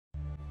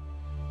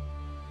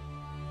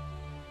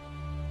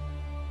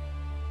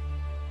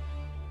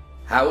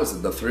How is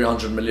it that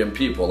 300 million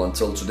people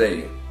until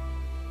today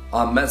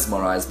are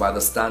mesmerized by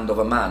the stand of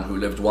a man who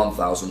lived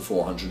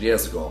 1,400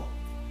 years ago?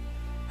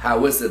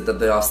 How is it that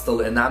they are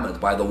still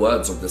enamored by the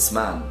words of this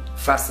man,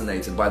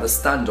 fascinated by the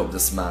stand of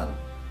this man?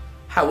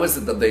 How is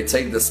it that they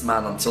take this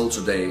man until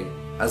today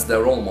as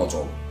their role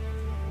model?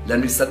 Let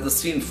me set the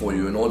scene for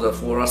you in order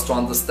for us to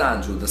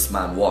understand who this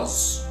man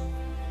was.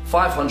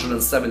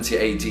 570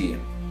 AD,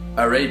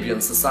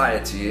 Arabian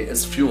society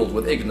is fueled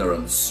with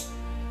ignorance,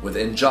 with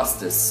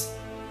injustice,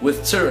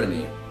 with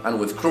tyranny and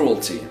with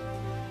cruelty.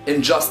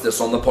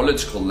 Injustice on the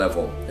political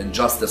level,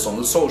 injustice on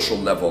the social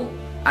level,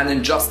 and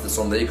injustice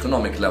on the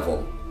economic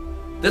level.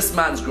 This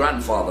man's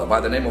grandfather, by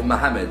the name of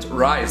Muhammad,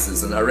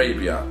 rises in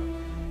Arabia.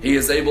 He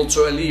is able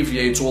to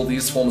alleviate all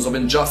these forms of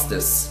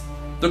injustice.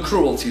 The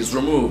cruelty is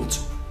removed.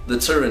 The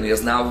tyranny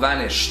has now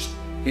vanished.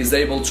 He is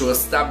able to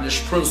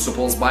establish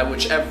principles by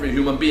which every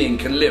human being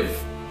can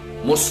live,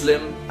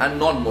 Muslim and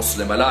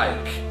non-Muslim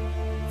alike.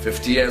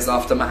 50 years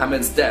after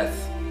Muhammad's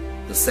death,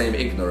 the same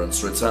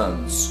ignorance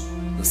returns.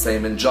 The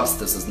same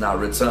injustice is now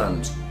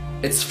returned.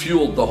 It's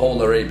fueled the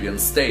whole Arabian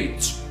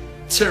state.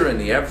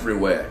 Tyranny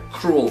everywhere,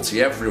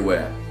 cruelty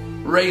everywhere.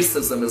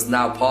 Racism is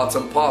now part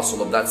and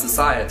parcel of that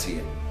society.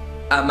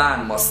 A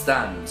man must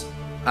stand.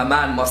 A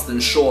man must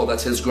ensure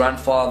that his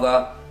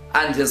grandfather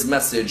and his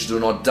message do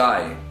not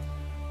die.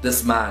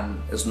 This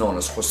man is known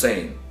as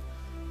Hussain.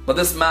 But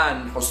this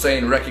man,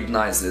 Hussain,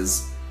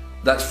 recognizes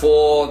that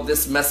for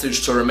this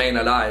message to remain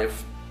alive,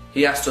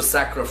 he has to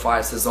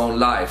sacrifice his own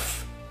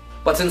life.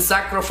 But in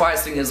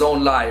sacrificing his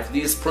own life,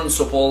 these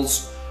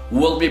principles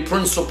will be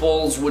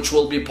principles which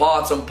will be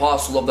part and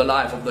parcel of the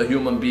life of the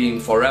human being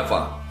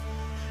forever.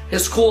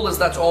 His call is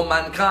that, O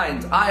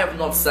mankind, I have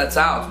not set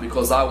out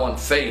because I want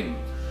fame.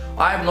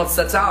 I have not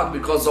set out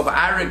because of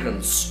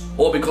arrogance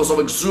or because of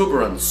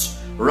exuberance.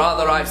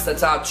 Rather, I've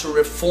set out to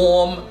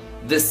reform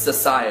this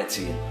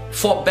society.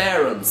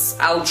 Forbearance,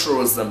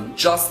 altruism,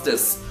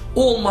 justice,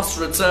 all must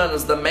return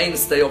as the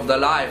mainstay of the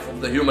life of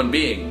the human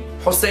being.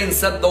 Hussain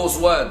said those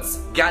words,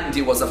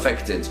 Gandhi was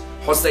affected.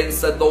 Hussain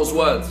said those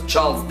words,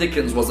 Charles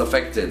Dickens was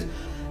affected.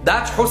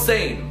 That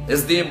Hussain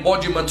is the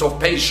embodiment of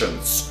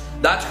patience.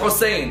 That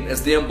Hussain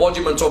is the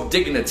embodiment of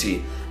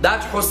dignity.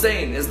 That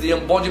Hussain is the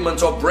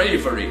embodiment of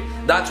bravery.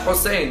 That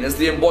Hussain is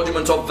the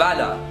embodiment of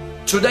valor.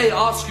 Today,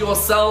 ask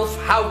yourself,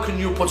 how can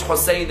you put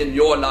Hussain in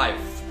your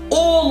life?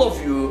 All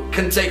of you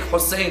can take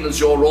Hussain as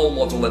your role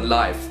model in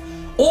life.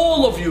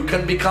 All of you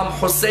can become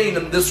Hussain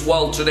in this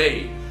world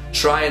today.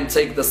 Try and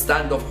take the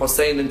stand of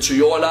Hussain into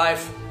your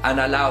life and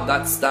allow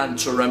that stand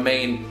to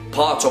remain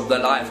part of the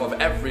life of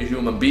every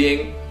human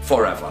being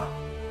forever.